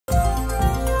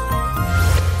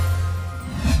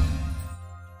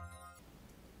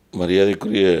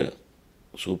மரியாதைக்குரிய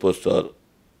super star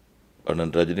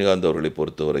அண்ணன் ரஜினிகாந்த் அவர்களை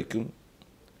பொறுத்த வரைக்கும்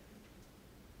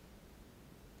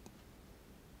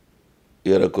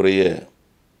ஏறக்குறைய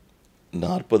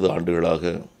 40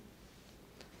 ஆண்டுகளாக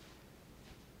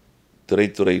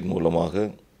திரைத்துறையின் மூலமாக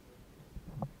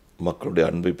மக்களுடைய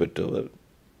அன்பை பெற்றவர்,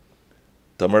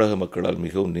 தமிழக மக்களால்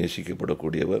மிகவும்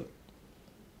நேசிக்கப்படக்கூடியவர்,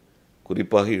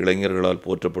 குறிப்பாக இளைஞர்களால்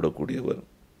போற்றப்படக்கூடியவர்,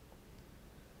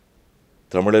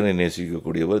 தமிழனை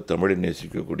நேசிக்கக்கூடியவர், தமிழை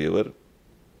நேசிக்கக்கூடியவர்,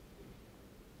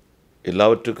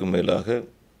 எல்லாவற்றுக்கும் மேலாக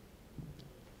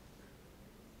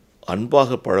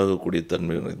அன்பாக பழகக்கூடிய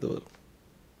தன்மை நிறைந்தவர்,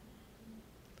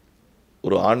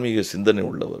 ஒரு ஆன்மீக சிந்தனை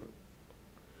உள்ளவர்,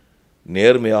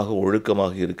 நேர்மையாக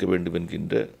ஒழுக்கமாக இருக்க வேண்டும்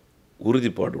என்கின்ற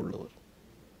உறுதிப்பாடு உள்ளவர்.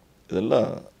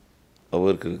 இதெல்லாம்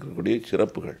அவருக்கு இருக்கக்கூடிய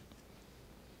சிறப்புகள்.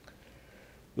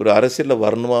 ஒரு அரசியலில்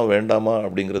வரணுமா வேண்டாமா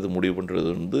அப்படிங்கிறது முடிவு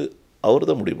பண்ணுறது அவர்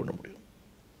தான் முடிவு பண்ண முடியும்.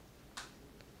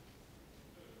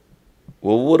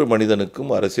 ஒவ்வொரு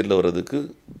மனிதனுக்கும் அரசியலில் வர்றதுக்கு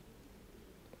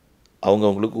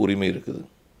அவங்கவுங்களுக்கு உரிமை இருக்குது.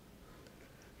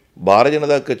 பாரதிய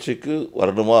ஜனதா கட்சிக்கு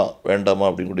வரணுமா வேண்டாமா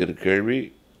அப்படிங்கக்கூடிய ஒரு கேள்வி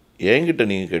என்கிட்ட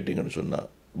நீங்கள் கேட்டீங்கன்னு சொன்னால்,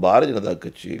 பாரதிய ஜனதா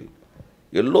கட்சியில்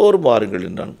எல்லோரும் வாருங்கள்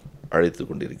என்று நான் அழைத்து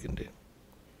கொண்டிருக்கின்றேன்.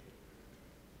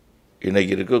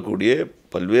 இன்றைக்கி இருக்கக்கூடிய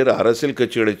பல்வேறு அரசியல்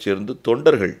கட்சிகளைச் சேர்ந்து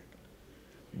தொண்டர்கள்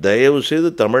தயவு செய்து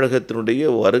தமிழகத்தினுடைய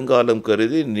வருங்காலம்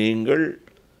கருதி நீங்கள்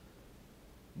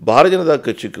பாரதிய ஜனதா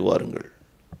கட்சிக்கு வாருங்கள்.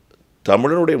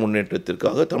 தமிழனுடைய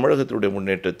முன்னேற்றத்திற்காக, தமிழகத்தினுடைய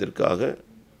முன்னேற்றத்திற்காக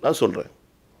நான் சொல்கிறேன்.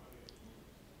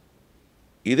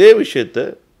 இதே விஷயத்தை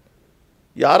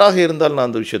யாராக இருந்தாலும் நான்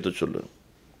அந்த விஷயத்தை சொல்லுவேன்.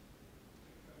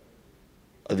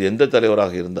 அது எந்த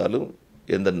தலைவராக இருந்தாலும்,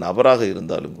 எந்த நபராக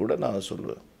இருந்தாலும் கூட நான்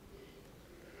சொல்லுவேன்.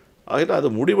 ஆகினால்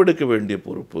அதை முடிவெடுக்க வேண்டிய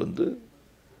பொறுப்பு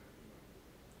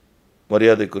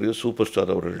மரியாதைக்குரிய சூப்பர்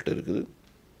ஸ்டார் அவர்கள்ட்ட இருக்குது.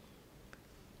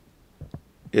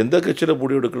 எந்த கட்சியில்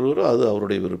முடிவெடுக்கிறவரோ அது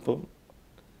அவருடைய விருப்பம்.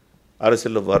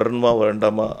 அரசியலில் வரணுமா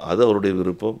வேண்டாமா அது அவருடைய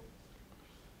விருப்பம்.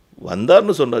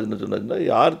 வந்தார்னு சொன்னாச்சுன்னா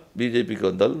யார் பிஜேபிக்கு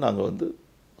வந்தாலும் நாங்கள்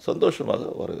சந்தோஷமாக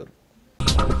வரவேற்போம்.